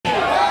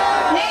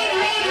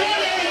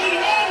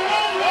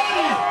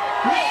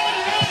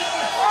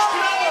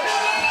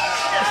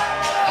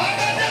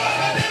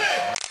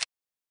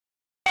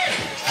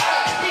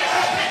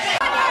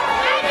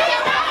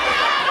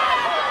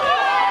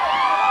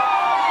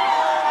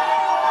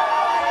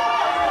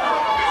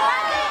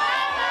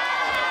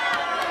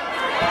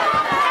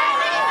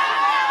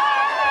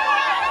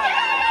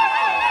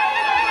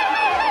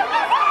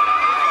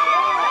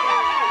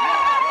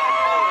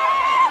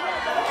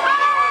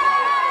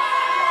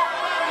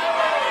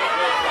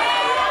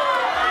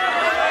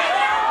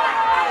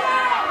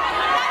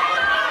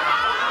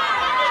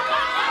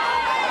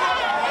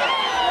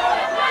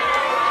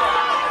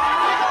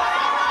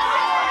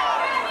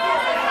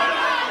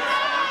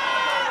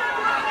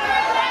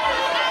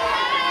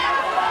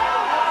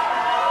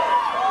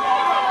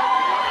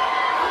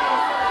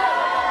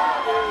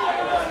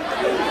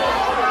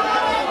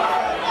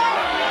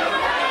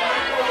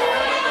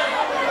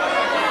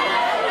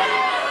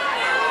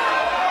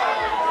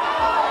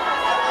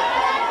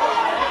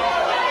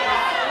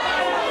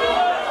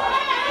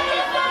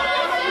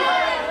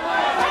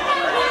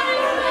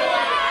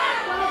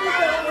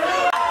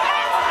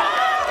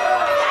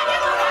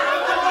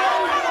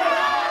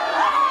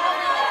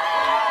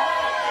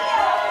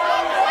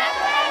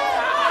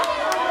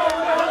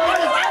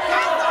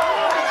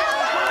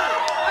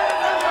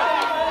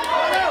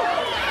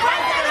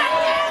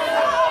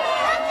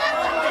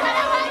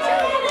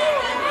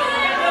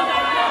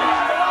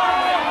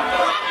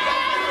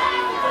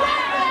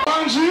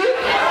Wanji?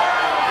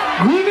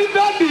 Really,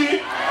 Daddy?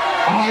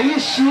 Are you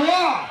sure?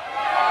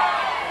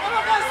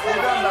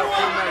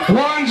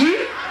 Wanji?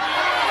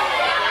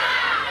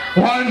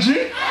 Wanji?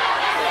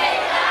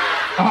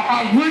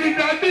 Really,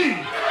 Daddy?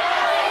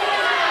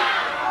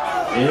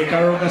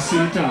 Karoga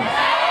Sita.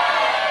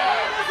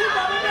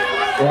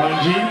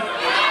 Wanji?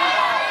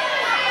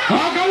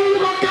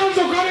 Akaluka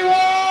Kenzo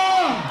Kariwa!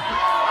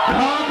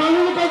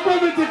 Akaluka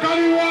Kwemete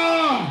Kariwa!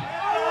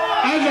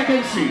 As I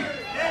can see,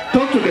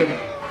 talk to them.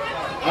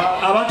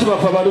 Abantu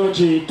bafa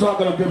balungi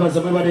twagala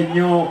kwebaza mwebale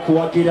nnyo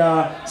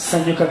kuwagira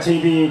Sanyuka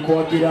TV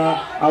kuwagira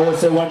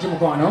awose Wanji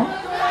mukwano.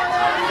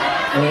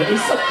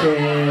 It's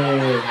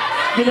okay.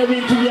 Bino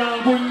bintu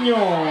byangu nnyo.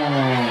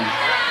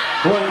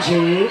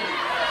 Wanji.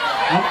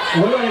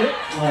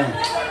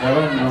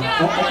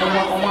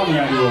 Omwami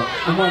aliwo.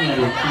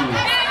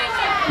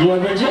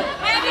 Yiwabeje?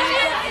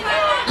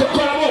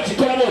 Kola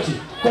boti.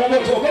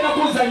 Ogenda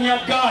kuzanya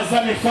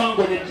Gaza ne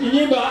fango ne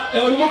nyimba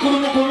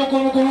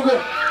olumukulumu.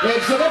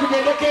 Soka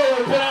tugendeke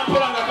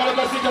mpola nga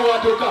kaleka sita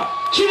watoka.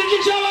 Kiriki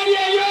kyabali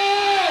eyo.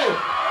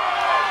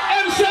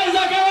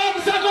 Emseza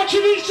kawamusako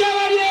kiriki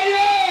kyabali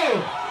eyo.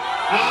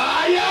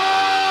 Aya,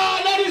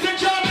 ladies and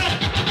gentlemen,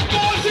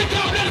 boys and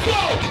girls, let's go.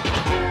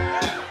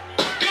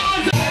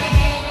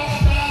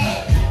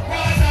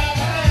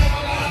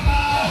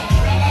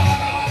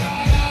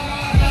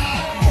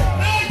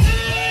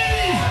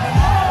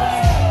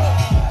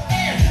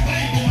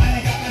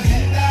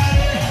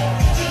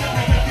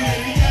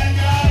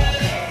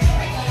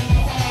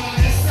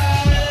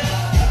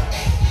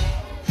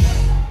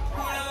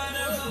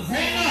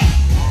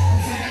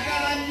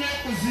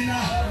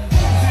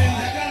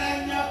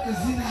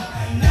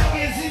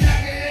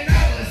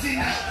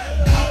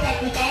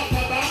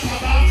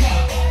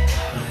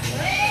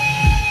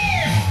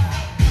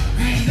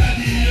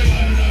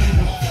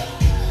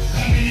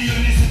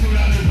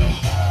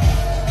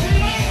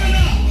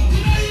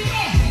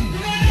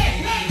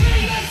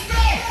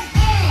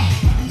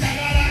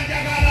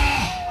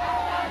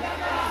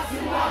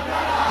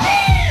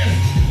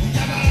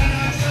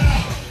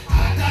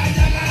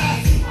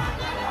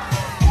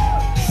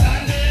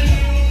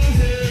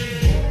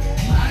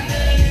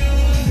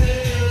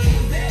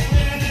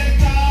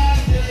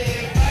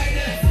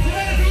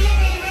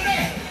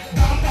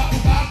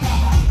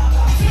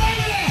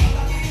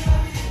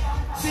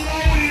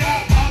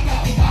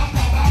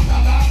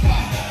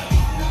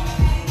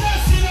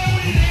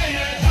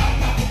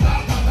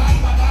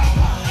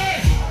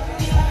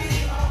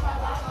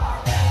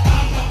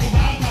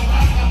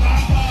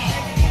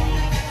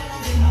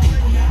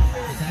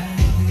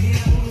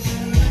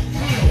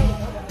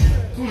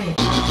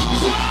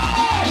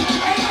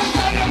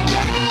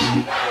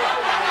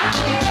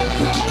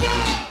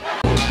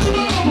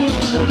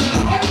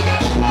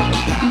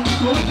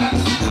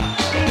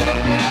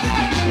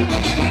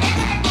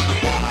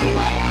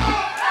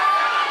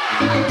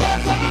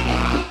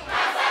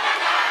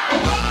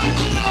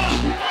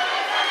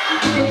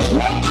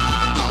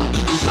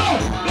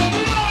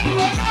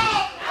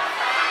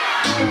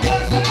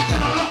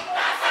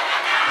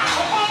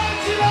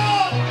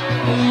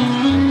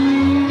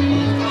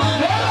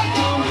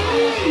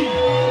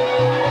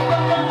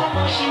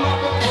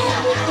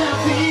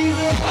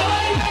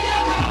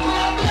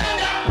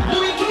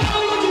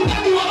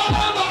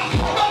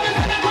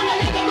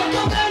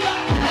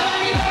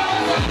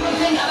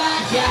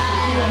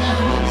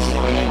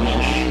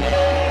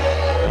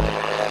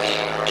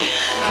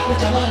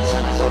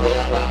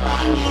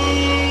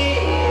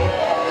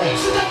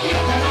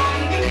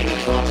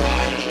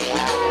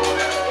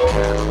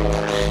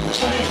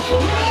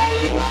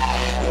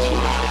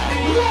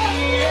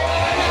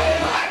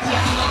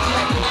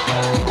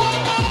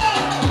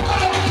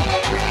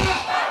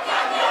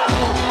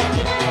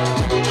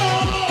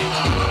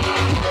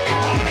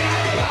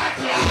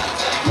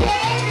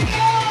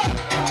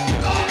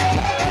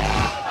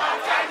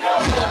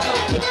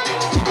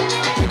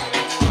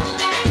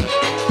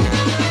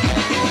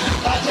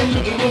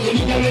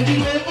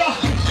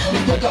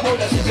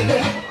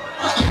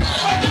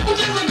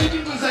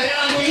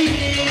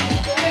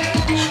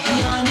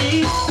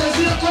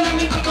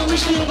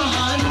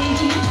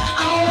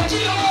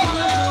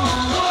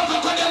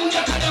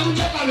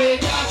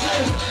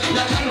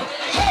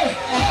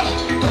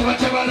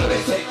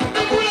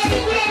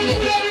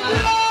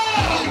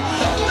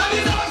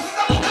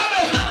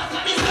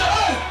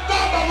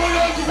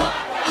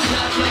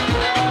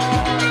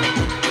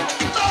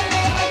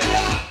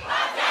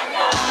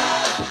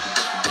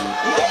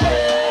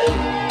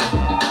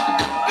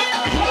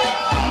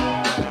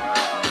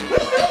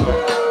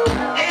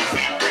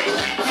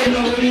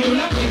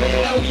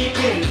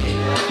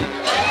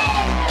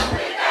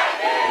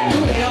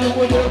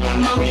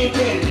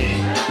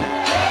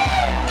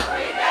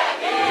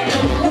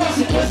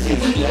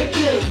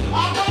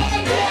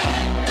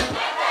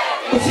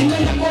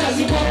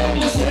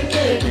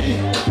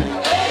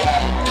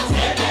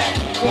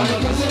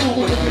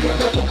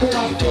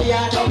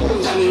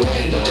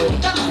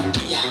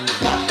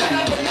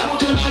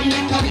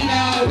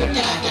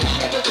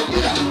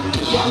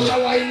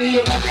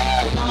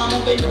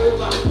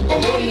 mubenuba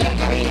omulina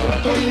kabino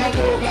batolina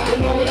toga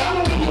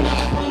onobulamu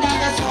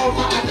bulakondaga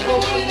sofa ate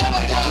omulina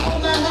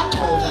batakumanga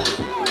oga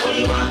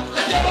oliwa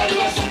kati abali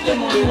basudde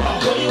muliwa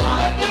oliwa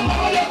ate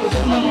mabali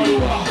kusoma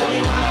muliwa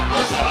oliwa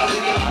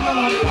osabazigama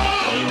muliwa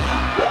oliwa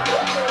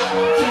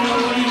kino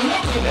mulina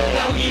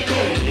kubeera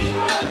wikendi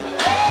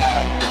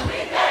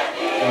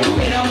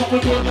kubeera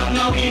mukutuuka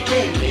na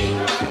wikendi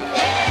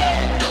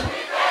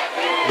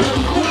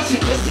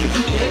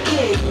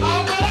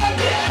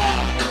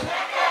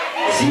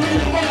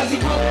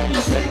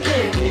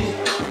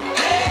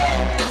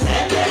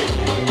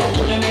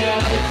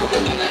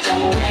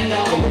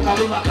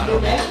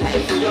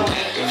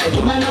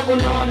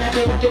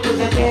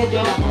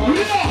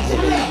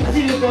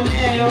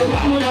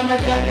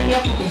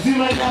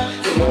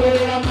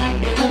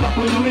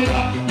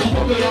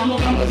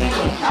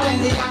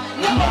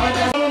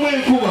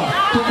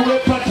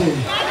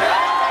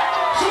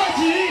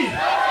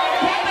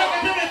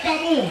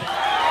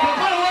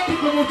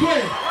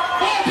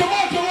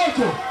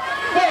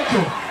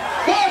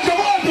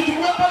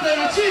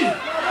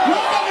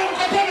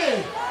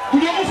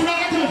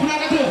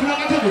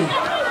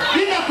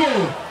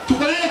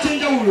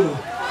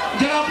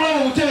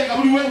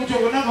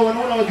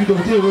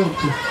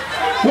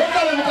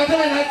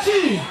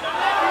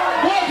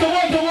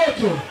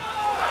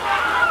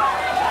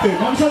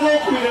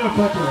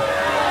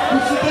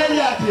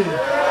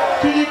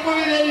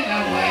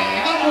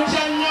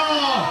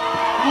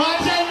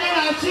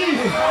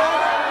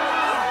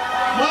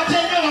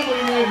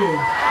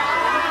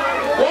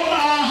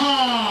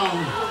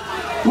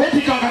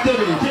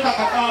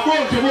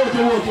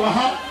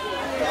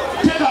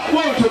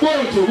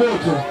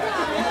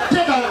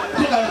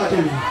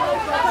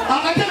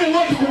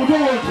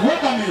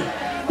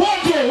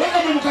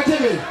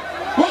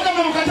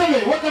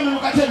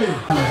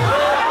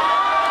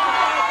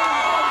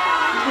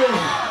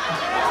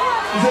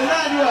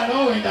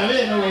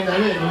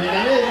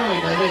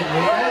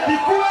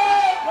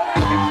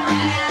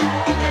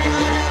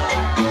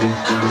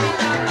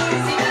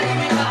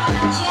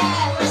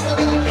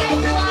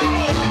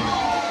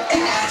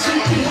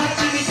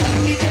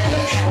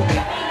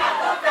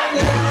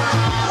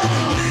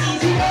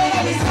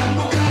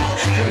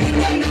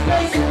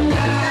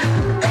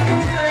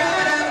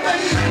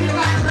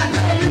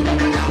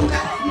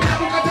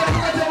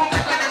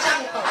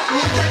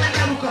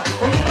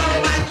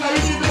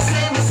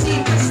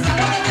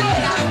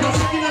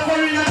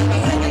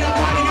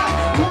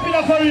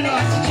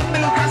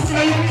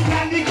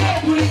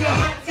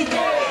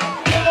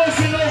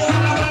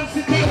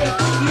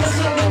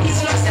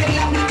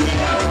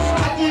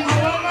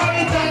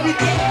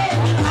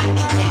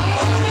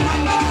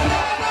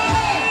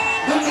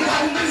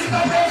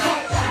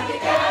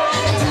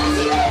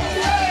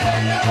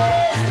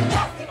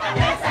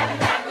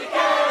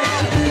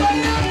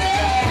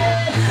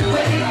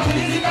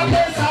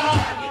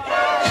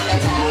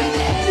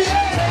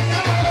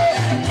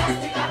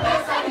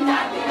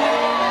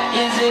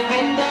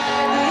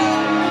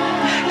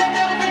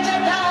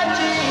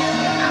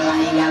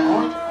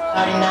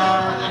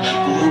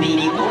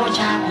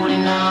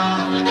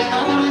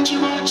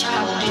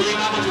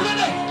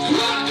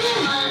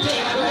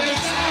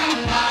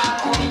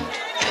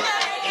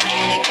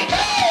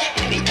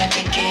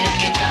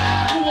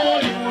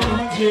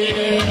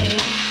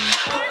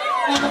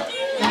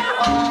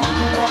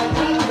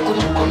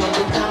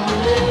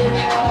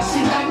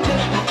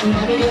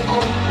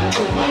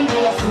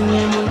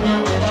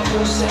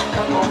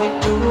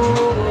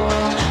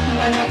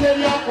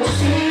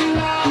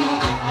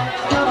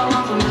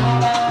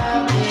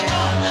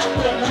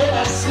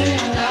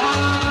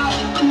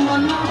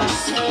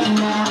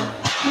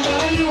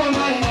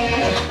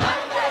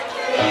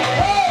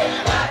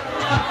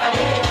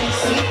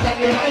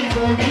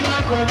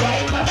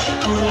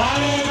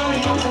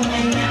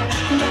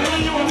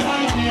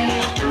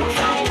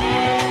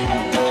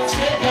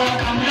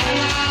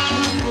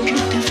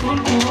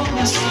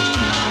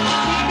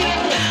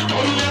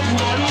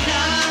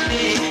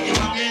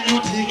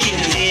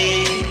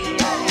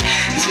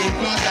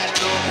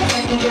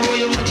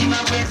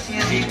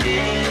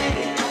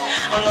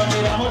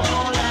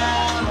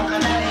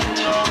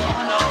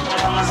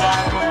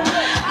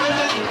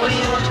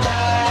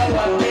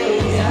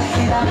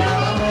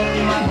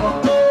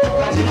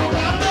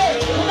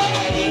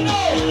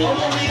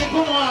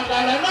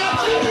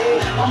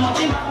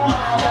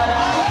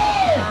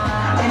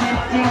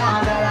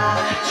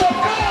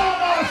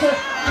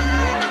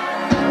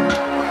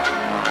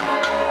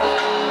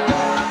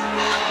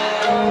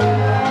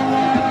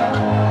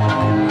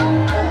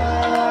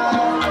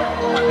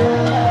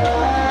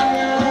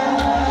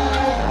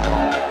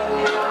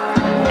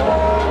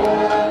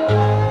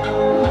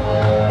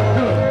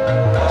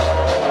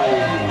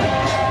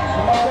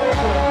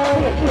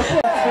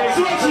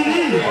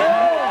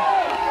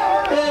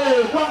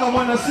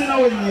Sina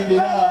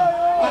wenyinde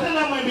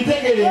atena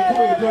mwibitegere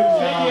Enkuba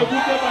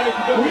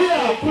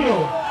Kuwulira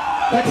kulo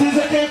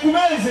katize ke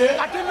kumeze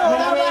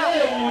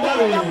munabere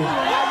mundabe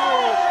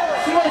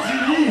siwa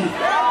zili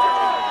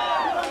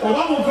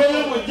oba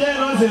muveeyo mujje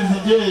nonse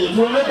nzijeeyo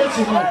tuwoneko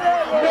kimu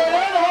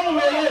mbeerero oba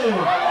mubeereyo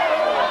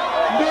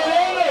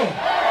mbeerero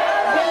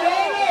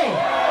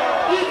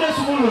ite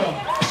subulula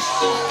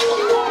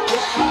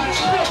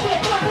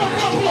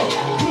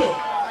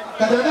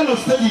kati ate no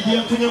stage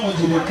gyenfunye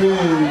mugireke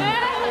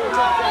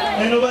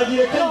eno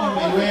bagireke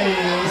nyumirwe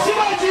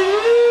siba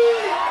kiri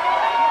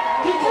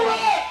kikube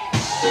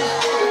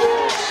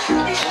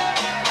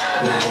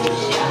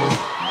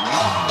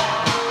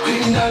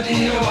Daddy,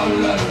 you are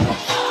alone.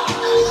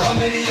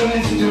 Somebody you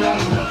need to do that.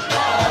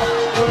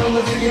 You're on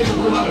the ticket to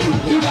come out.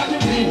 You got to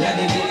be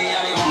Daddy.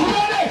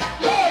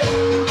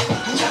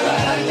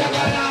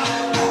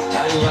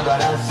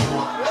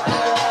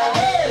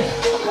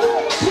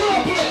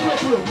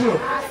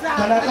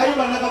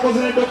 Kanakaimba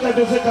nakakozene Dr.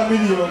 Jose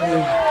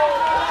Kamilioni.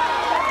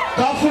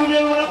 Kafurumye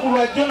luna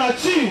kulwa Jona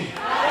chi.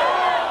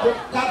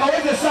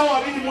 Kakaweze sawa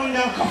abidi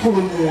mwanya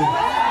kafurumye.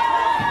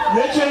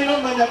 Leche ino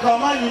manya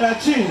kamanyi na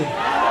chi.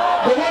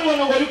 Kubonye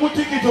ono ngoli ku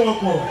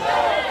TikTok.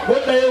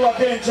 Bodda ye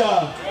wakencha.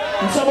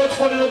 Nsabo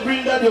tukolere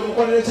Green Daddy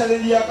omukolere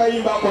challenge ya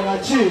kayimba ako na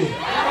chi.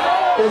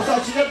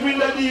 Osachine Green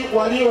Daddy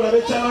wali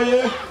olabe channel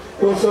ye.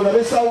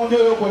 Olabe sound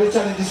yo okole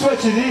challenge so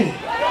kiri.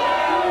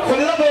 For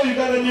the love of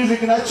Uganda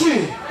music na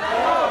chi.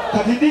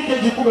 Kati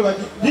DJ jikube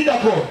baki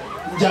didako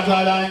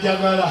njagala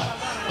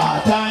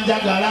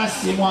atanjagala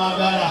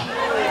simwagala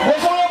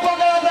osobola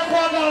kwagala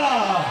takwagala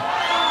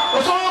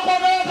osobola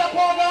kwagala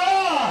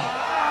takwagala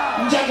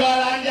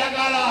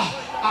njagala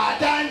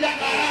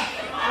atanjagala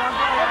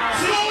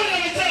simawulira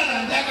bitala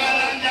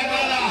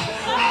njagala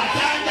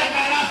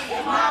atanjagala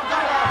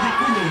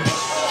jikube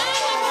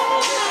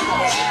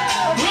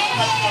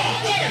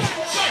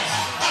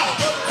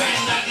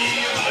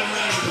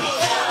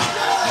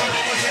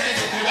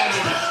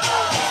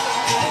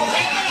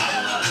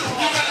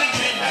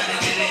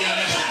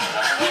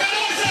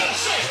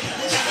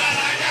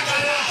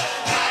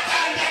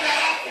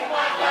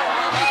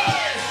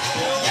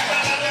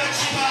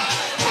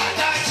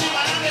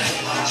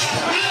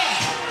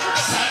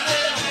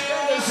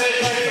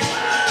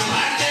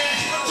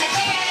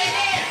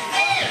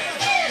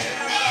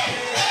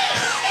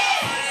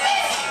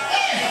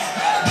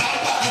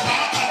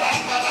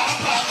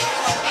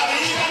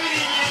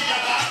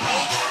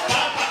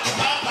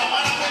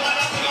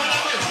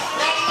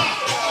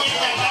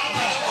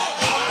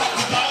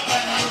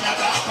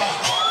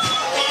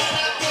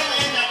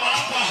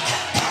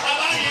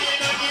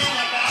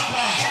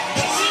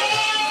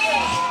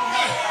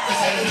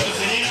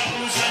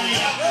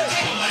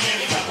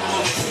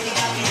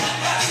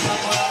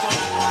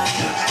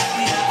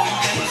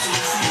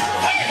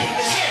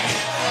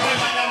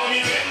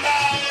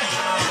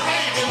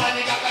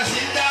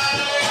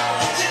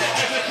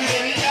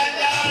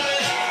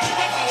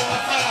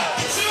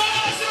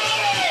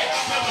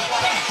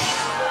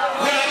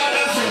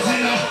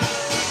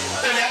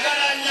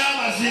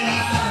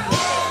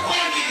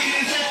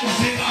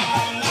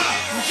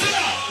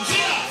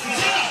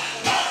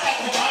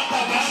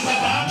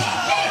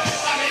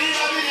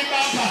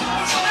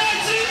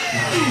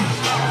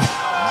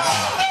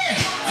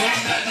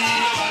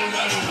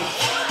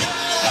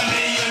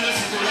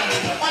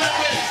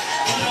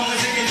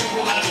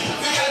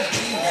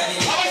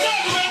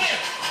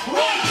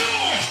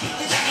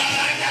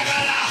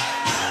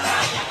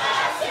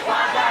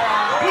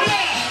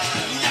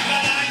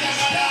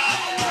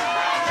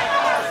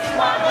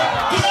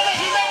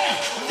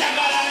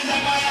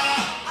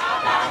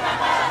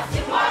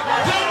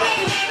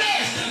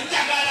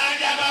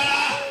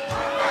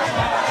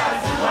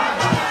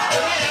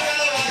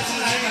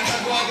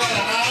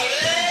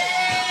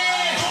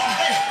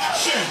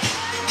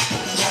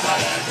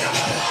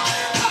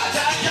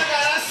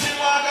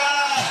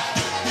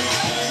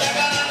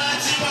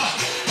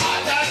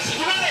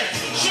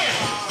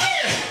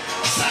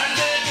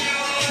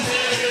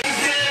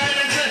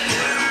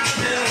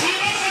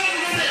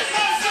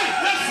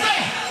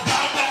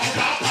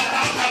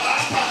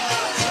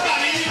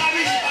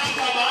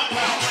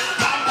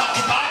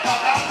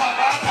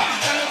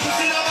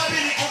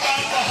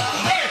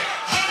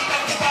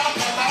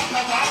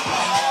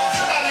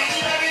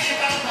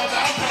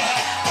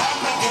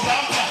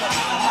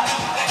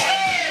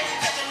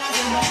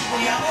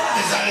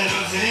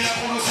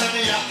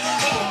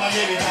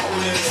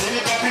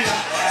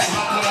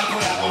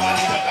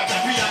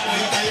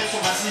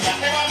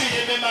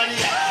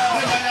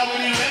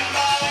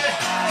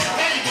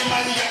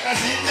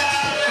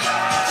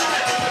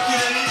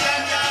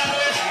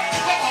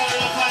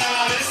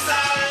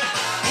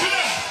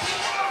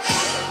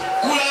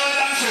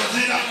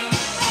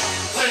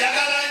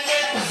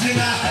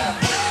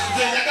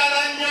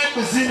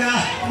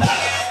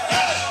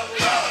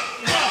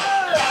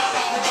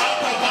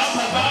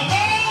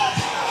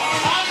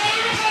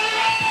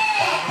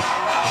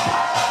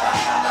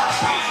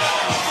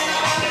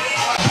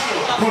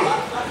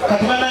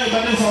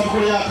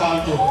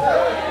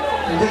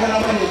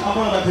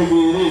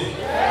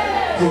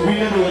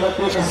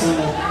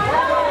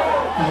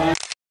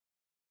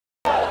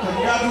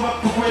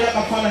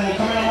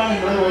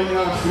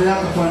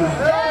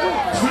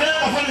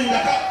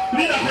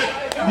Kuwulira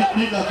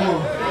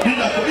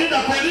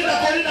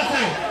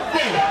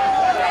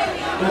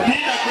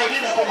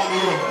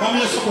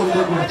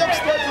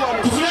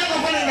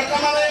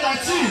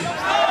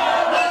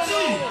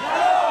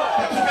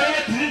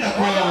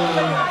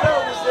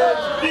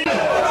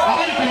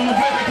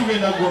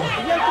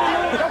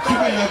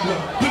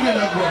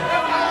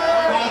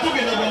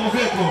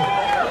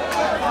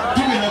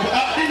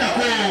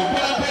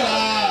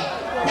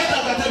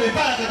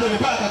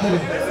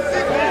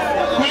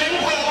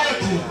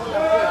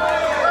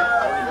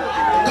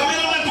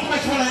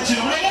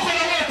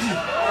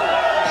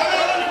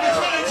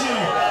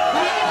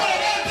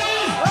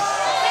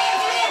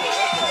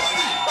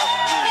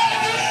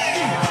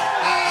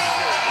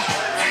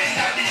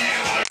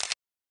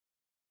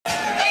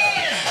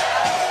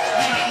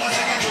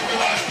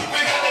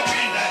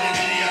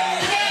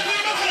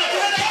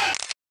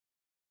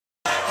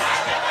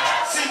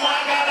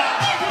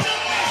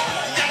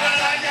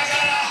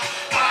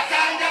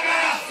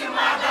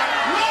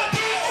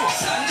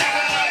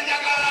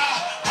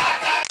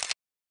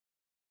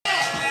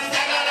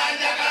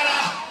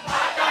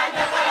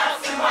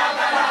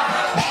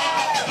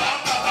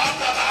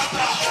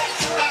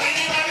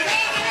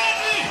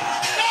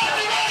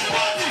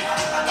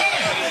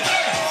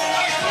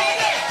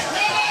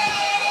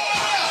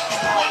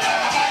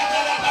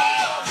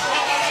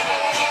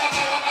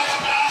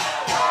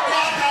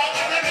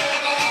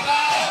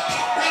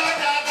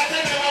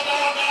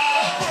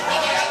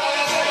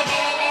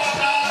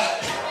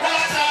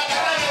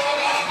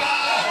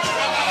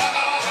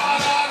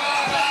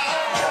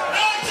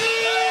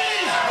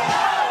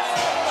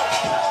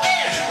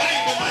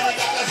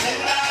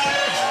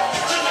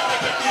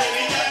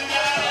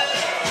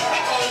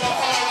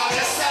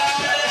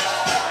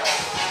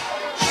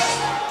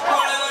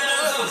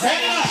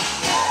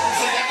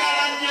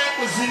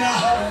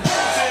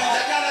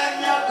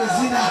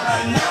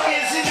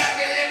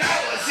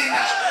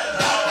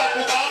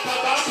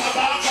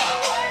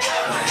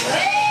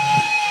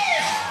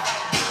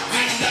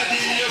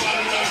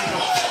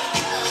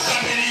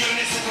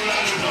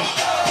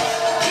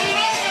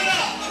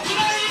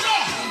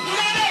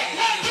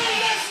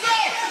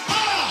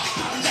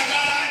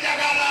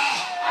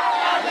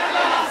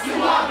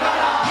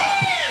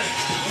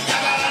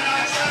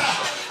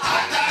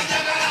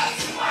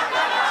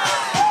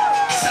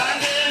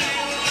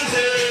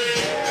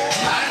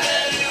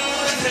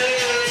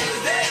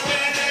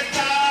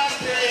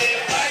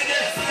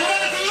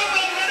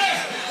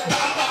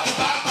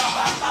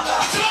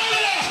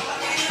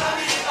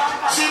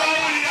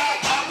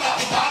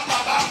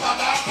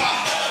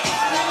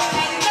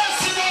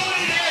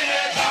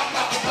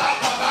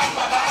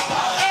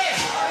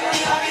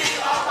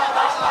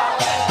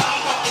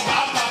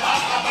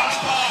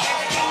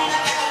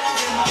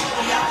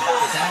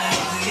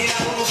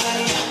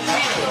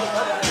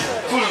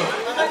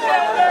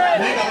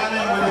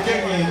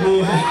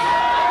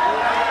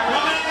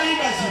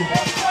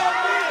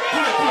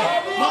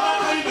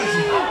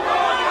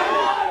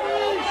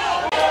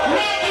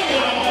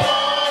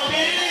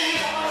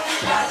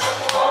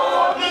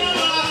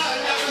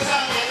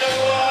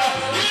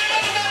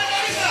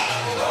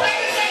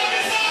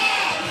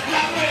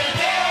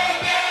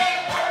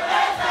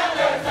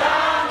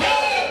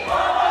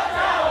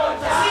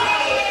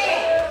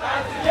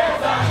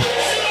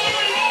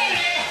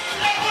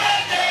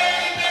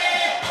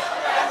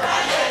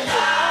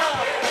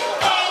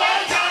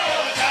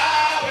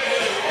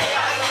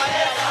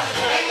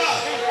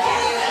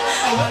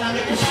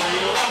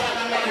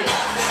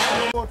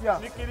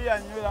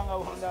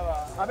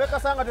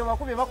Kasangati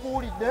Enkuba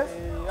Ebakubye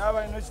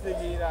aba ino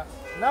kitegeera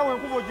nawe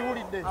Enkuba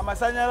ogiwulidde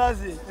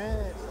amasanyalaze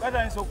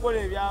gatandise okukola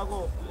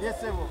ebyago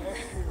yesebo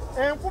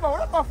Enkuba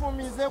wala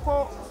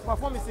performingeko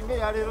performing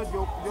ya leero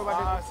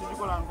gy'obadde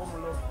sigikola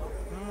ng'omulo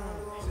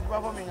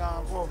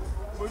sigipafominganko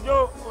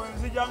bulijjo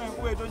nzijanga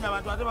Enkuba etonya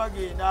abantu ate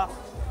bagenda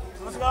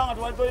osigala nga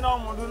twali tolinawo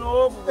omuntu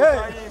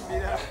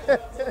n'obugayimbira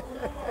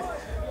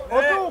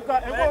otuuka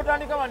Enkuba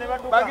otandika bane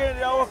badduka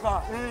bagenderawo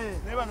ka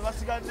naye bano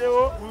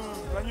basigaddewo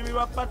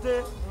banyumirwa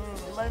pate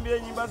bayimbira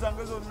ennyimba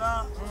zange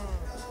zonna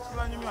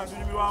tibanyumira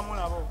tunyumirwamu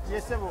nabo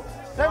yesebo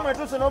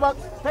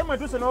time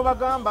etuuse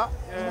n'obagamba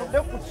mudde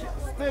ku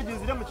stage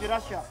ziri mu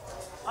kirasha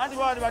anti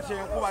baba batya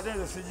Enkuba ate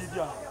nze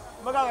sigitya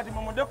bagamba kati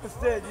mudde ku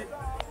stage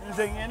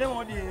nze ngende mu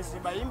audience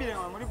bayimbire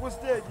nga muli ku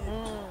stage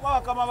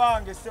bakama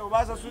bange sebo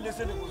basasudde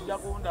sente kujja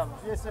kundaba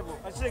yesebo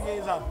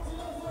akitegeeza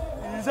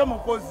nze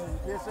mukozi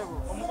yesebo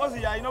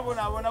omukozi yalina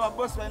obonaabona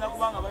babosi balina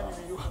kubanga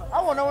banyumirwa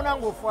awonawona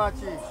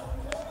ng'ofuaki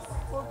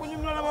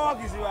kunyumira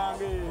n'abawagizi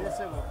bange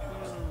yesebo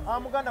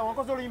muganda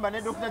wankoze oluyimba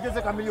ne Dr.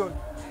 Jose Chameleone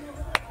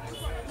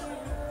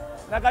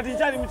nakati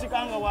nkyali mu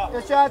kikangawa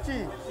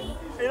ekyaki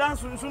era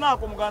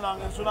nsunaako muganda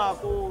wange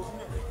nsunaako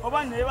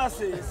oba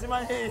neebase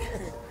simanyi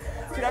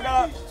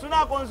kiragala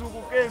nsunaako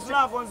nzukuke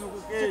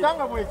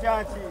kikangawa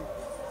ekyaki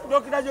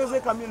Dr.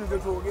 Jose Chameleone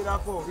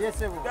getwogerako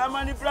yesebo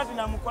Diamond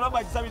Platinum kolaba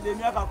agisabidde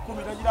emyaka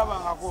 10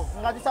 tagirabangako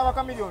nga gisaba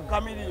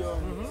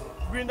Chameleone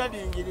Brinda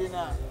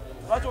dingirina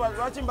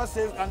lwaki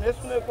mbaseka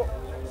nesuneko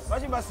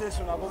Lwaki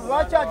basession nabo?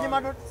 Lwaki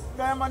agima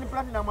Diamond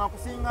Platinum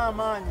akusinga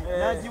amaanyi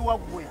n'agiwa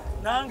ggwe?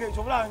 Nange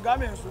kyobula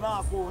ngambe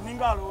ensunaako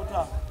ninga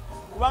aloota.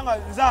 Kubanga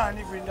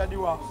nzaani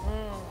gwindadiwa.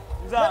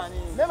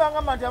 Nzaani. Ne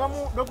bangamba nti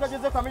abamu Dr.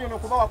 Jose Chameleone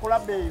okuba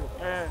wakolabba eyo.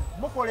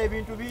 Mukola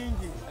ebintu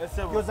bingi.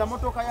 Yoza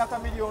motoka ya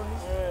Chameleone.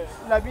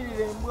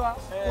 Labirira embwa.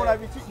 Kola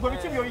biki. Gwe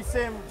biki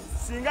by'oyiseemu.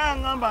 Singa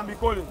yangamba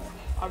mbikole.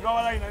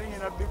 Agawala ina lingi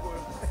na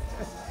bikole.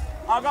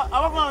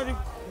 Abakwana ndi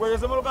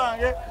gweyeze motoka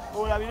yange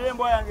olabirira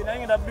embwa yange naye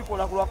ngenda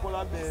bikola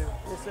kulwakolabba eyo.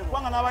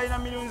 Kubanga n'abalina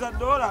millions za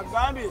dollars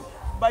gambye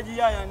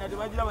bagiyayanya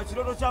tebagira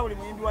bakiroto kya buli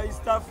muyimbi wa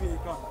East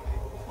Africa.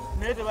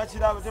 Naye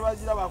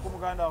tebagirabako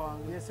muganda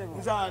wange.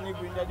 Nzaani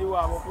gwindadi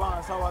waabo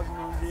kubanga sawa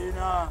zino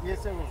njeena.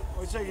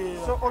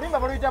 Otegeera. So olimba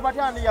baluyita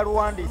batandi ya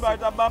luwandiisi.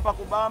 Bayita bampa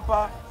ku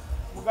bampa.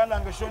 Muganda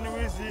wange Shoni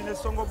Wizi ne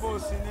Songo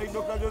Boss ne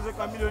Dr. Jose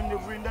Chameleone ne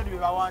gwindadi be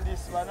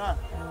bawandiisi bana.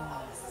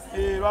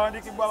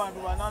 Bawandiikibwa abantu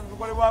bana.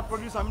 Tukolebwa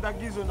producer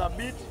Mutagizo na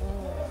beat.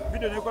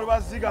 Video nekolebwa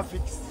Ziga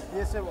Fix.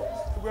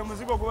 Gwe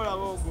muzigo gwolaba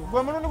ogwo.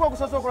 Gwe mulundi gwo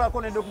okusoose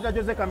okolako ne Dr.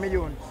 Jose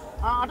Chameleone.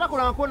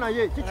 Atakolako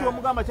naye kiki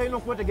omugamba kyalina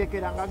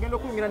okwetegekera ng'agenda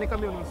okuyingira ne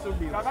Chameleone mu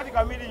studio. Kakati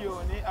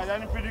Chameleone ali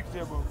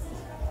unpredictable.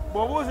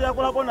 Bw'obuuza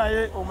yakolako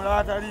naye omulala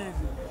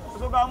ataliizi.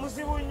 Osoka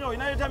musibu nnyo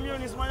inaleta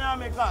milioni simanya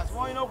ameka.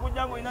 Simanya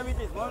okujja ng'olina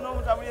biti. Simanya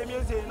omutabulya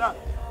emyezi ena.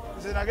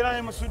 Nze nagenda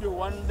naye mu studio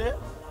one day.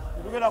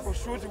 Tugenda ku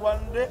shoot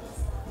one day.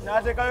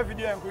 N'ateekayo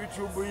video yange ku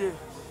YouTube ye.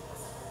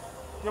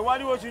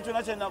 Tewaliwo kintu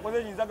kyonna kye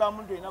nakoze nyinza gamba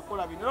muntu olina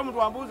kukola bino. Era omuntu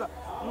wambuuza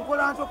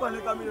nkola ntya okola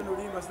ne Chameleone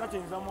olimba sina kye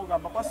nyinza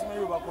mugamba kuba simanyi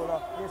bwe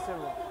bakola.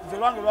 Nze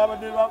lwange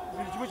lwabadde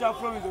buli kimu kya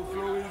flowings of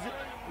flowings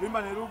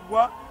olimba ne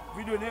luggwa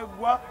video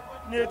neggwa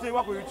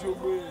neeteebwa ku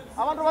YouTube.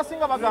 Abantu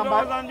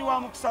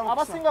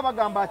abasinga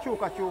bagamba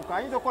akyukakyuka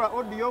ayinza okukola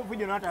audio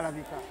video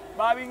n'atalabika.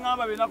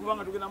 Babiŋŋamba byonna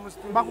kubanga tugenda mu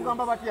studio.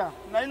 Bakugamba batya?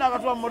 Naye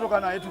nakatuba mu motoka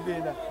naye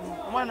tugenda.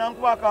 Omwana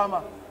nankuba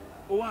akaama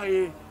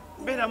owaaye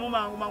Bena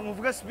mumangu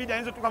muvuga speed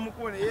ayinza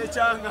tukamukone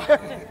yekyanga.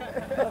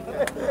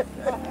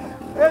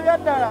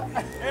 Ebyadala.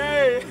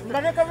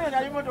 Nga ne Chameleone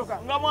ali motoka.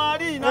 Nga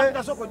mwali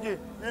nakita sokoje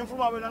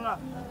nenfuma abena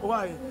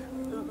owaye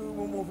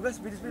muvuga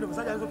speed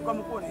omusajja ayinza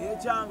tukamukone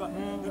yekyanga.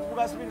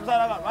 Tuvuga speed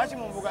musala lwaki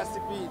muvuga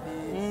speed.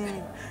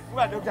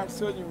 Kuba Dr.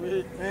 Soni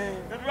we.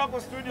 Netuka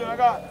ku studio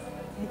naga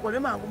mukole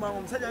mangu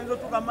omusajja ayinza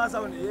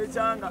tukamasa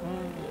yekyanga.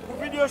 Ku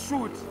video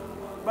shoot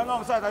banga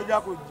omusajja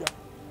tajja kujja.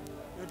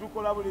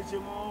 Tukola buli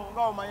kimu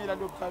nga omanyira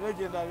Dr.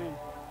 Legendary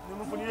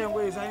nemufunira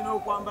engoye zalina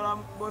okwambala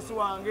bosi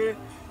wange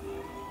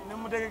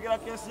nemutegekera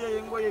kesi ye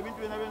engoye ebintu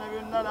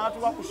byonna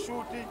n'atuwa ku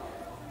shuuti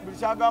buli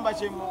kyagamba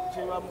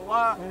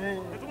kyebamuwa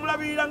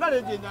netumulabirira nga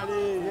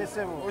Legendary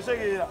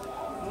otegeera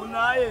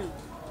munaye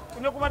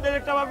ne kuba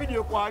director wa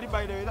video kwali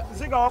by the way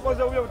Ziga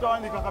wakoze bubi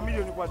obutawandika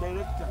Chameleone kwa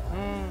director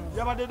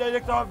yabadde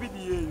director wa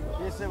video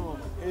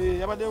eyo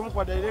yabadde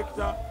kwa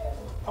director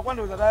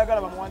akwanda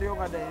uzatayagala bamuwandiyo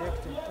ka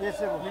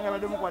director ninga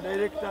badde mu kwa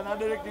director na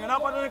directing na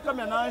kwa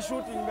kamera na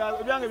shooting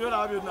ebyange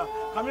byona byonna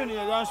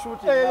Chameleone ya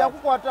shooting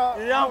yakukwata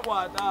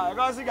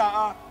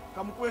yakasiga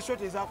kamukuwe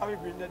shot eza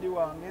kabigwindadi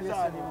wange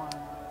nzali mwana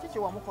kiki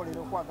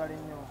wamukolera okwagala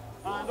ennyo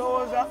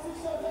ndowooza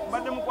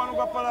mbadde mukwano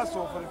gwa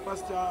Palaso for the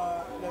first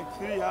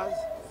like 3 years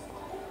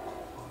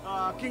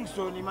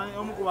Kingston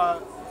omukuba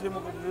timu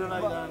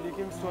kudilana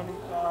Kingston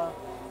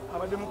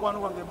abadde mukwano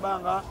gwange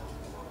ebbanga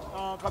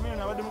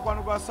Chameleone abadde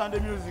mukwano gwa Sunday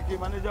Music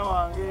manager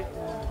wange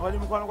abadde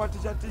mukwano gwa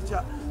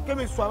teacher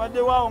Chemistry abadde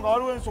waawo nga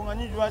waliwo ensonga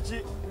nyingi lwaki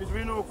ebintu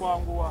birina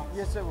okwanguwa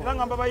era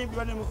ngamba bayimbi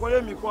bane mukole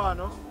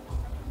emikwano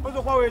oza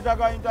okuba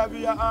weetaaga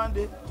interview ya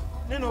Ande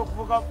nene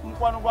okuvuga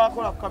mukwano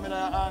gwakola ku kamera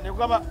ya Ande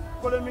kugamba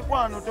kola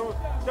emikwano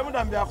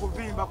temudambi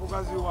akuvimba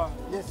kugaziwa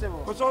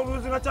osobola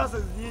oluzinga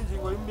chances nyingi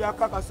ng'olimu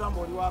byakakasa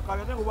mba oli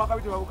wakabi ate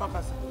ngaobwakabi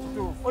tebabukakasa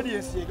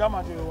audience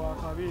yegamba nti oli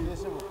wakabi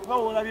nga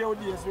woolabye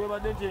audience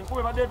webadde nti enkuba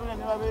ebadde etunya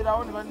ne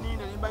babeerawo ne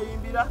banninda ne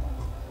bayimbira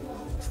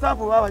stamp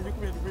baba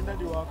bagikubye nti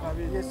ndi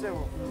wakabi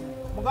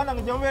muganda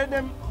nga gye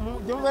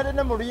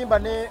mubeeredde mu luyimba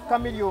ne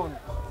Chameleone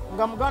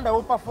nga muganda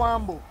wo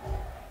Pafambo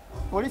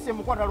poliisi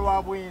emukwata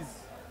lwa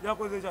bwenzi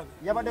yakoze kyani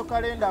yabadde ku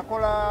kalenda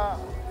akola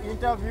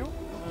interview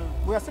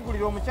bwe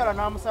yasigulira omukyala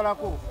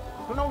n'amusalako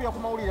tonawulira ku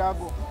mawulire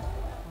ago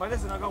mbadde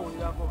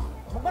sinagawulirako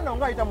muganda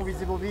nga ayita mu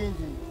bizibu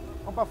bingi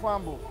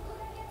Pafambo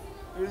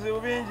ebizibu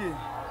bingi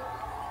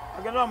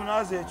agenda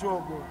bamunaaza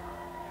ekyogo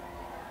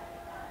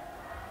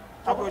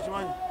kyoko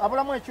ekimanyi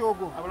abulamu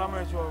ekyogo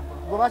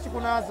gwe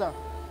bakikunaaza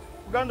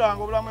muganda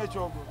wange obulamu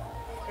ekyogo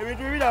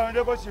ebintu bibiri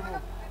awendeko kimu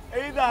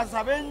either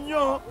asabe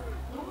ennyo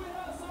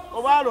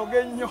oba aloge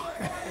ennyo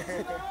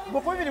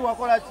bukubiri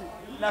wakola ki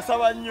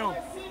nasaba nnyo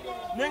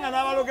naye nga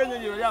n'abaloge ennyo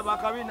gyebali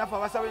abakabi naffe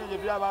abasaba ennyo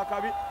gyebali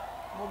abakabi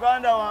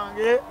muganda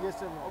wange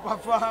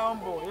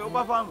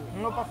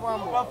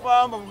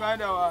opafambo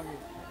muganda wange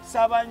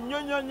saba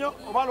nnyo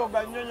oba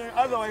loga nnyo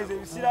otherwise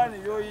ebisiraani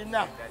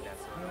byoyina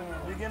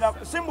bigenda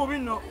simbu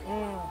bino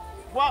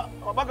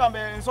bagamba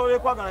ensolo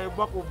ekwagala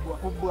eggwa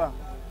kubbwa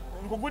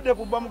nkugudde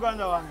kubbwa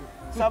muganda wange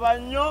saba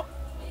nnyo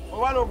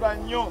obaloga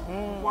nnyo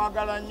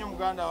kwagala nnyo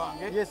muganda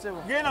wange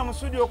genda mu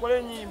studio okole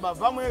ennyimba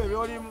vamu ebyo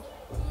byolimu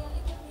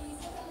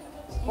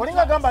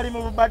olinga gamba ali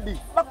mu bubaddi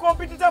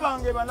bakompitita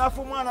bange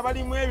banafu mwana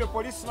bali mu ebyo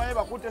polisi naye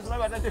bakutte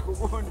sinabe batate ku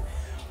gundi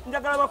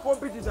njagala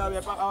bakompitita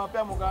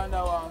abapya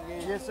muganda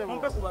wange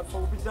mumpe ku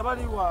bakompitita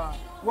baliwa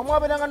gwe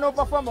mwabeeranga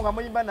n'opafamu nga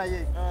muyimba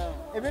naye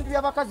ebintu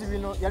by'abakazi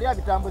bino yali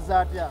abitambuza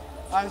atya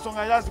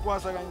ensonga yali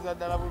azikwasaganyiza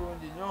ddala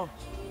bulungi nnyo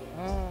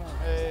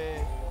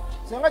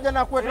senga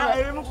gyanakwetera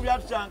ebimu ku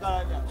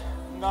byatucankalaga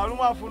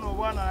ng'alumu afuna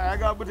obwana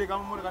ayagala buteeka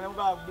mu motoka ne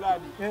mugaa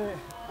buladi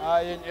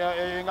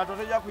nga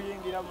totejja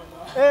kuyingira muno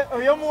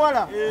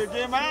oyomuwala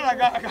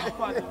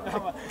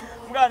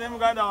mugaa ne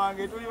muganda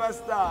wange tuli ba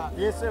star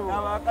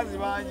abakazi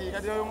bangi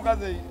kati oyo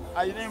omukazi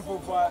alina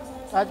enfuufu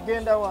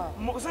agenda wa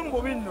si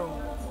mububi nno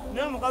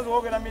naye omukazi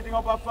wogera meeting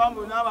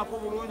opafambu n'abako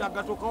bulungi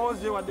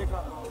agatokoze waddeka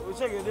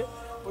okyegede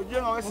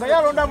nga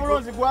yalonda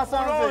bulonzi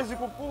gwasanze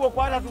ku kkubo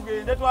kwata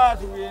tugende twala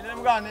tugende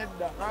mugaa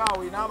nedda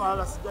naawe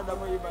n'amalala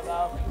sijjaddamu eyimba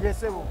naawe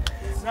yesebo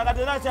nga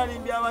kati era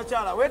akyalimbya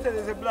abakyala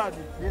weetereze blood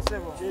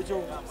yesebo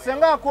ekyo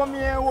senga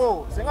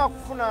akomyewo senga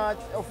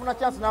ofuna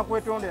chance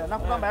n'akwetondera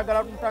nakugamba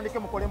ayagala mutandike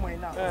mukole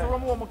mwena osobola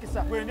omuwa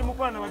omukisa bwe ndi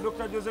mukola na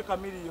Dr. Jose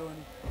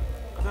Chameleone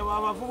kati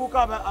abavubuka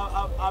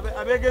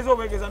abeegeza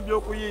obwegeza mu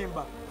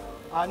by'okuyimba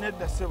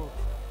nedda ssebo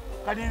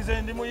kati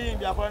nze ndi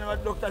muyimbi akola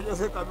ne Dr.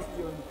 Jose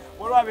Chameleone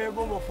waliwo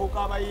abeegomba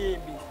okufuuka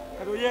abayimbi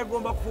kati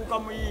oyeegomba kufuuka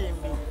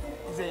muyimbi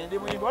nze ndi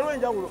muyimbi waliwo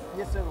enjawulo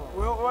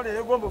wali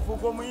yeegomba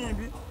okufuuka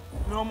omuyimbi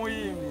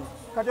n'omuyimbi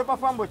kati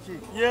opafambo ki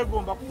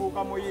yeegomba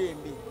kufuuka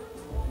muyimbi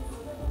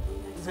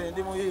nze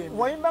ndi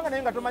muyimbi wayimbanga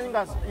naye nga tomanyi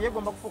nga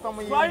yeegomba kufuuka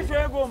muyimbi twali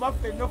twegomba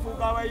ffenna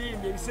ofuuka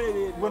abayimbi ebiseera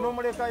ebyo gwe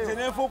n'omulekayo nze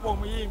neefuuka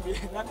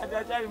omuyimbi nakati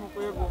akyali mu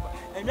kwegomba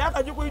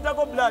emyaka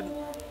gikuyitako blood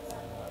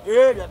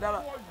ebya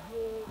ddala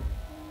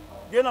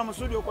genda mu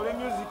studio okole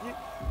music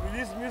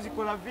release music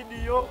kola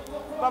video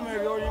bamu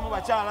ebyo olimu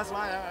bakyala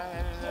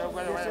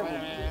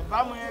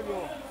bamu ebyo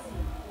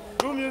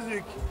do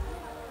music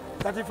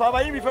kati fe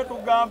abayimbi fe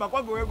tugamba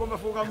kwagwe weegomba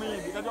fuuka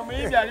muyimbi kati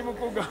omuyimbi ali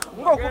mukuga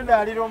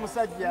ng'okudaalira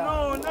omusajja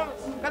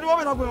kati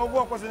wabena gwe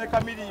ogwa okoze ne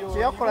Chameleone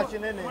kyeyakola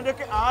kinene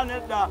ondeke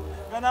nedda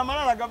gana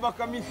amalala gava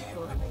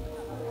Chameleone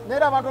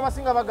neera abantu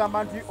abasinga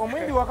bagamba nti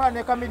omuyimbi wakala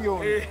ne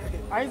Chameleone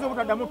ayinza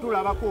obutaddamu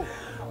tulabako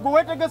gwe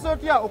weetegese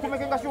otya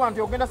okumekenga shuwa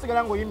nti ogenda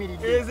sigala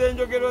ng'oyimiridde ezo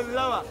enjogero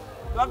ziraba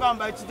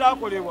bagamba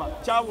ekitaakolebwa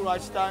kyabulwa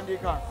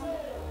kitandika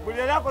buli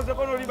yali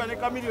akozeko n'olimba ne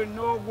Chameleone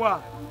n'ogwa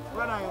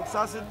kuba nange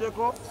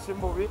nkusasiddeko si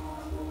mubi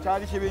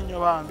kyali kibi nnyo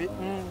bambi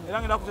era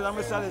ngenda kuteramu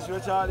essala ekiro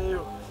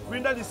kyaleero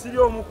gwinda lisiri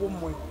omu ku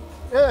mmwe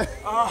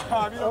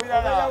bino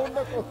birala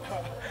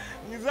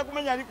nzize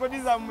kumenya likodi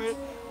zammwe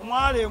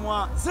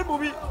mwalemwa si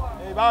bubi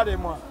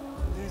baalemwa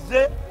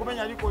nzize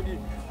kumenya likodi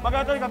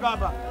bagala tali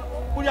kagamba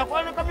buli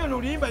akola ne Chameleone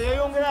olimba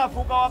yeeyongera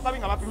afuuka wakabi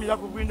nga bapimira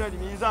ku gwinda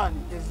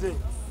liminzaani ezze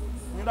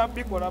ngenda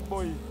bikola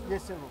boy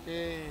yesebo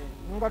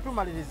nga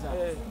tumaliriza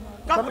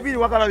kakubiri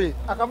wakalabye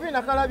akabiri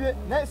nakalabye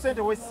naye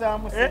sente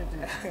wessaamu sente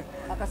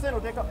akasente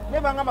oteeka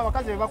naye bangamba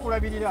abakazi be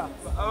bakulabirira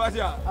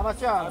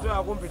abakyala ate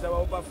bakumpita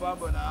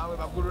bawopafambo naawe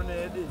bagulu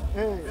needi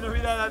bino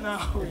birala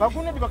naawe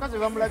bagulu needi bakazi be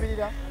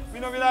bamulabirira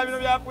bino birala bino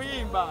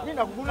byakuyimba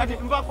kati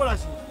nvakola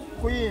ki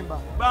kuyimba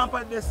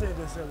bampadde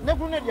sente sebo ne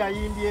gulunedi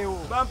ayimbyewo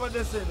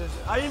bampadde sente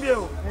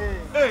ayimbyewo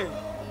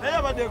naye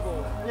abaddeko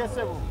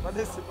yesebo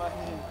badde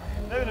simanyi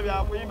nebino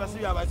byakuyimba si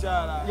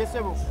byabakyala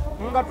yesebo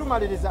nga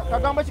tumaliriza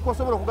kagambo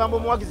kikosobola okugamba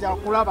omuwagizi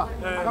akulaba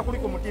akakuli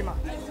ku mutima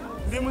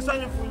ndi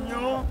musanyufu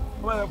nnyo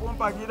oba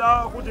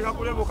kumpagira okuteeka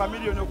kulebo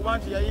Chameleone okuba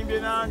nti yayimbye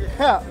nange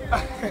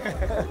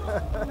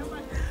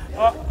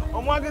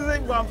omuwagizi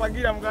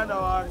gwampagira muganda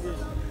wange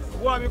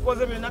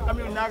gwabikoze byonna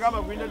Chameleone n'agamba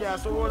gwinda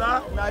lyasobola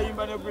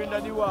n'ayimba ne gwinda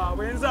di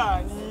waabwe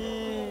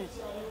nzaani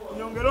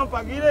nyongera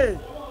ompagire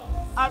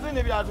ate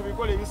ne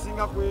byatubikola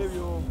ebisinga ku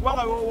ebyo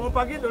kubanga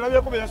ompagidde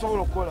olabyeko bye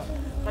nsobola okukola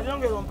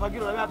kanyongera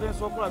ompagire olabe ate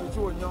nsobola okukola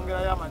bikiwo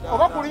nyongerayo amadala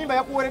oba kulimba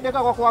yakuwereddeko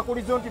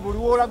akwakuwakulizo nti buli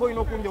woolaga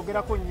olina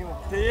okunjogerako nnyo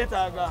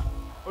teyeetaaga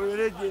oyo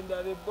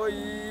legendary boy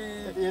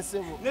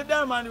yesebo ne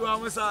Diamond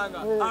wamusanga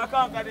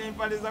akankana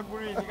empale za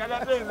green kati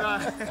ate nza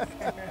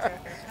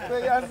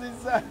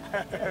tweyanziza